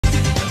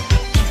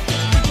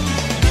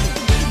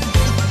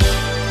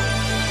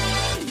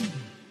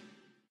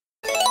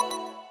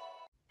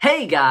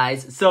Hey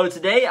guys, so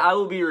today I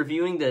will be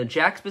reviewing the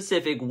Jakks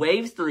Pacific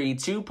Wave 3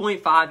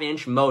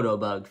 2.5-inch Moto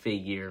Bug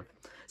figure.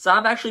 So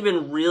I've actually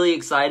been really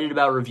excited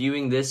about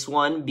reviewing this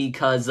one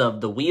because of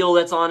the wheel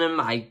that's on him.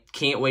 I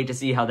can't wait to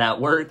see how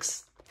that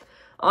works.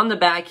 On the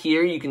back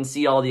here, you can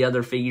see all the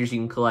other figures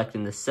you can collect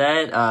in the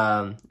set.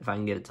 If I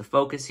can get it to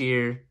focus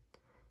here.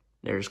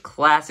 There's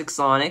Classic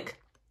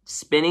Sonic,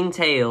 Spinning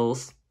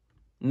Tails,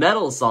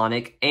 Metal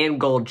Sonic, and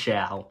Gold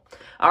Chow.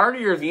 I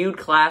already reviewed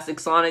Classic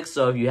Sonic,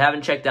 so if you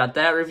haven't checked out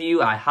that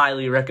review, I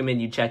highly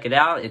recommend you check it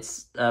out.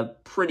 It's a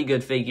pretty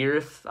good figure,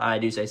 if I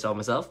do say so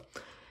myself.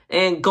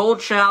 And Gold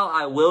Chow,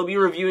 I will be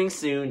reviewing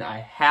soon. I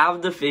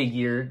have the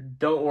figure.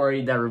 Don't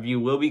worry, that review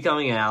will be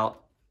coming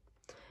out.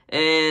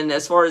 And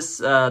as far as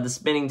the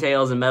Spinning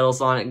Tails and Metal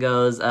Sonic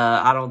goes,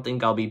 I don't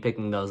think I'll be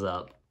picking those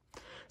up.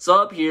 So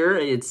up here,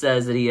 it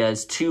says that he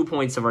has 2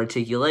 points of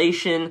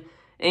articulation.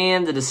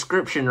 And the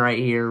description right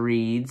here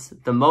reads,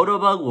 the Moto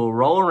Bug will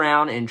roll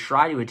around and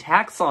try to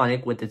attack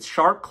Sonic with its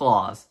sharp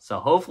claws. So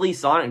hopefully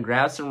Sonic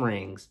grabs some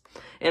rings.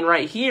 And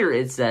right here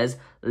it says,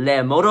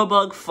 Le Moto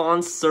Bug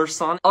fonce sur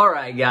Sonic.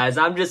 Alright guys,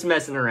 I'm just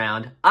messing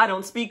around. I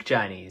don't speak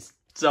Chinese.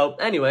 So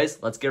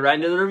anyways, let's get right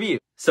into the review.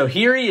 So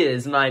here he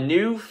is, my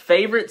new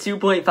favorite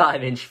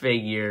 2.5-inch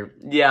figure.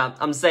 Yeah,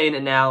 I'm saying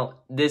it now.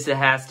 This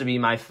has to be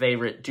my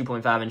favorite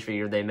 2.5-inch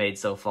figure they made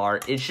so far.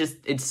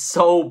 It's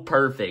so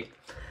perfect.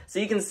 So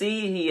you can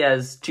see he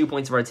has 2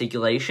 points of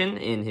articulation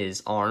in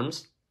his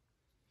arms.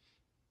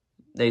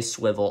 They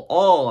swivel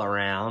all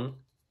around,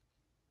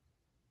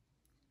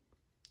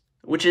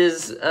 which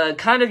is a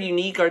kind of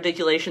unique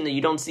articulation that you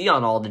don't see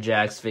on all the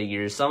Jakks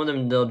figures. Some of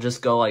them, they'll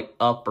just go like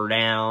up or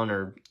down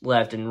or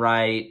left and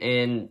right,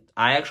 and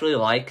I actually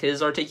like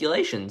his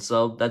articulation,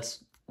 so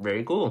that's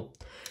very cool.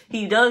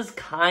 He does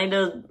kind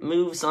of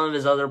move some of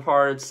his other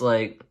parts,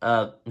 like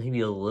maybe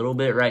a little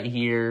bit right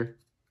here.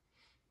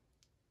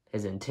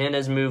 His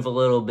antennas move a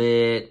little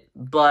bit,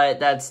 but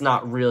that's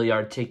not really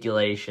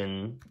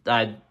articulation.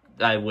 I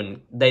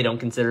wouldn't, they don't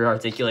consider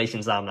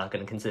articulation, so I'm not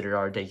going to consider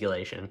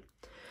articulation.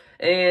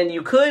 And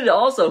you could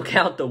also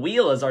count the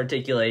wheel as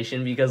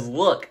articulation because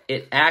look,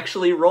 it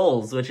actually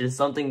rolls, which is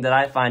something that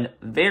I find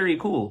very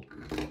cool.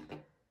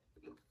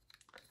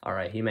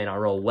 Alright, he may not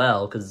roll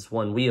well because it's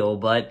one wheel,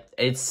 but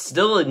it's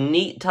still a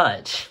neat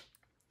touch.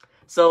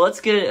 So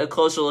let's get a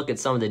closer look at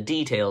some of the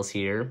details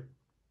here.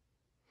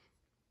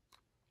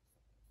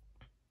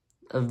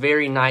 A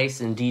very nice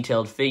and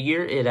detailed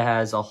figure. It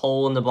has a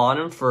hole in the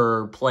bottom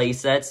for play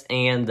sets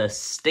and the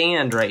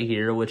stand right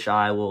here, which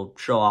I will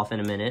show off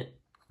in a minute.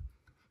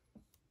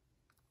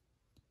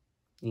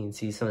 You can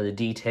see some of the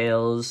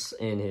details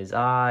in his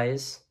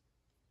eyes.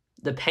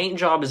 The paint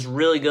job is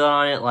really good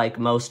on it, like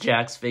most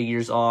Jakks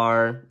figures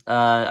are.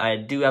 I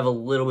do have a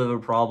little bit of a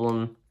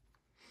problem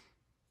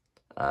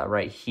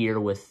right here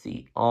with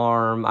the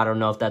arm. I don't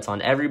know if that's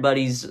on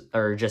everybody's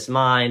or just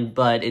mine,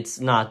 but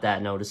it's not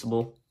that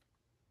noticeable.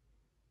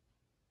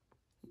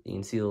 You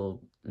can see a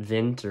little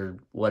vent or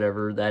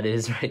whatever that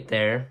is right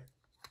there.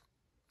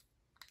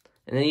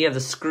 And then you have the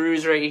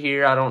screws right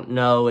here. I don't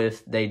know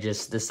if they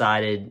just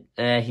decided,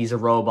 he's a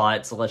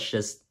robot, so let's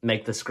just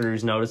make the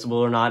screws noticeable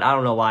or not. I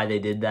don't know why they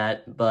did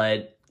that,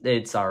 but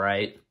it's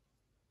alright.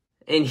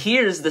 And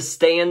here's the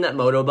stand that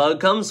Moto Bug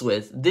comes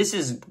with. This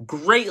is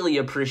greatly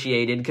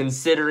appreciated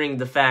considering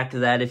the fact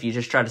that if you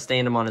just try to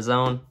stand him on his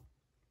own,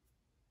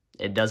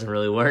 it doesn't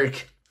really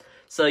work.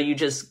 So you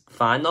just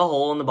find the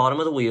hole in the bottom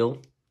of the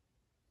wheel.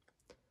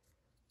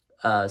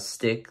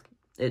 Stick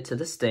it to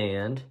the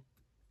stand,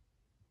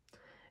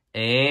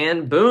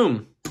 and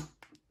boom,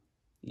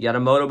 you got a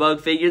Moto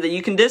Bug figure that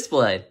you can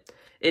display.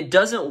 It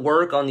doesn't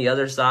work on the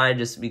other side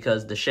just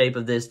because the shape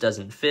of this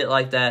doesn't fit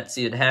like that,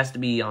 so it has to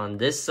be on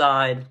this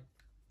side.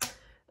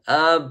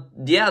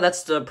 Yeah,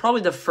 that's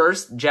probably the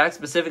first Jakks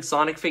Pacific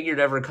Sonic figure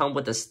to ever come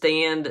with a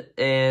stand,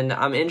 and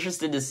I'm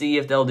interested to see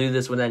if they'll do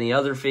this with any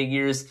other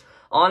figures.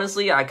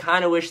 Honestly, I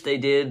kind of wish they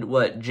did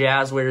what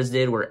Jazzwares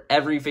did, where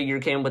every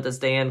figure came with a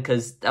stand,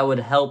 because that would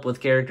help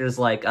with characters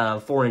like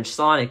 4-inch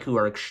Sonic, who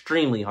are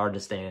extremely hard to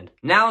stand.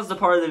 Now is the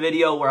part of the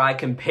video where I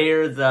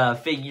compare the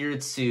figure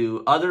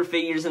to other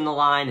figures in the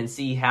line and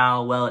see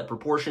how well it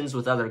proportions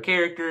with other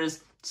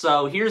characters.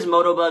 So here's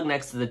Moto Bug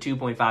next to the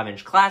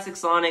 2.5-inch Classic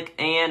Sonic,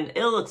 and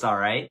it looks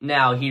alright.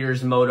 Now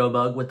here's Moto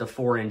Bug with the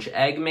 4-inch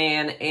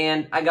Eggman,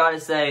 and I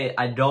gotta say,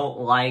 I don't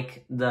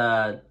like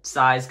the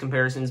size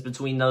comparisons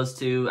between those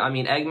two. I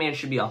mean, Eggman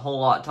should be a whole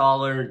lot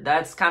taller.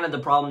 That's kind of the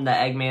problem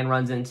that Eggman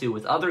runs into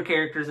with other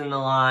characters in the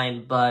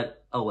line,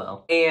 but oh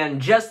well. And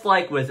just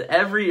like with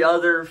every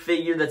other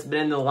figure that's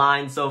been in the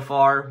line so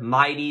far,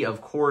 Mighty,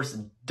 of course,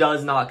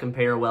 does not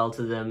compare well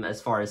to them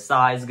as far as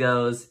size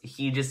goes.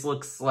 He just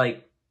looks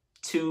like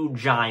too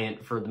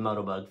giant for the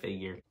Moto Bug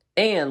figure.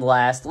 And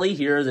lastly,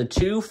 here are the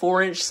two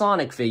 4-inch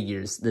Sonic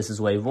figures. This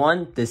is Wave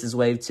 1, this is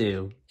Wave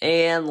 2.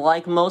 And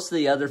like most of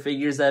the other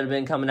figures that have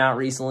been coming out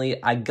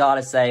recently, I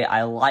gotta say,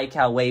 I like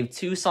how Wave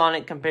 2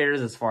 Sonic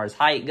compares as far as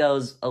height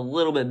goes, a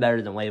little bit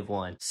better than Wave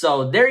 1.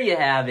 So there you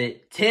have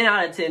it, 10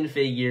 out of 10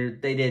 figure.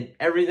 They did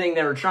everything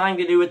they were trying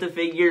to do with the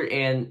figure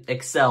and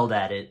excelled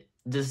at it.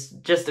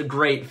 just a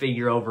great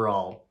figure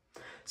overall.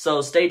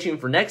 So stay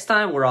tuned for next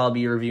time where I'll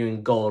be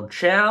reviewing Gold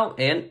Chow,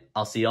 and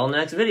I'll see y'all in the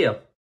next video.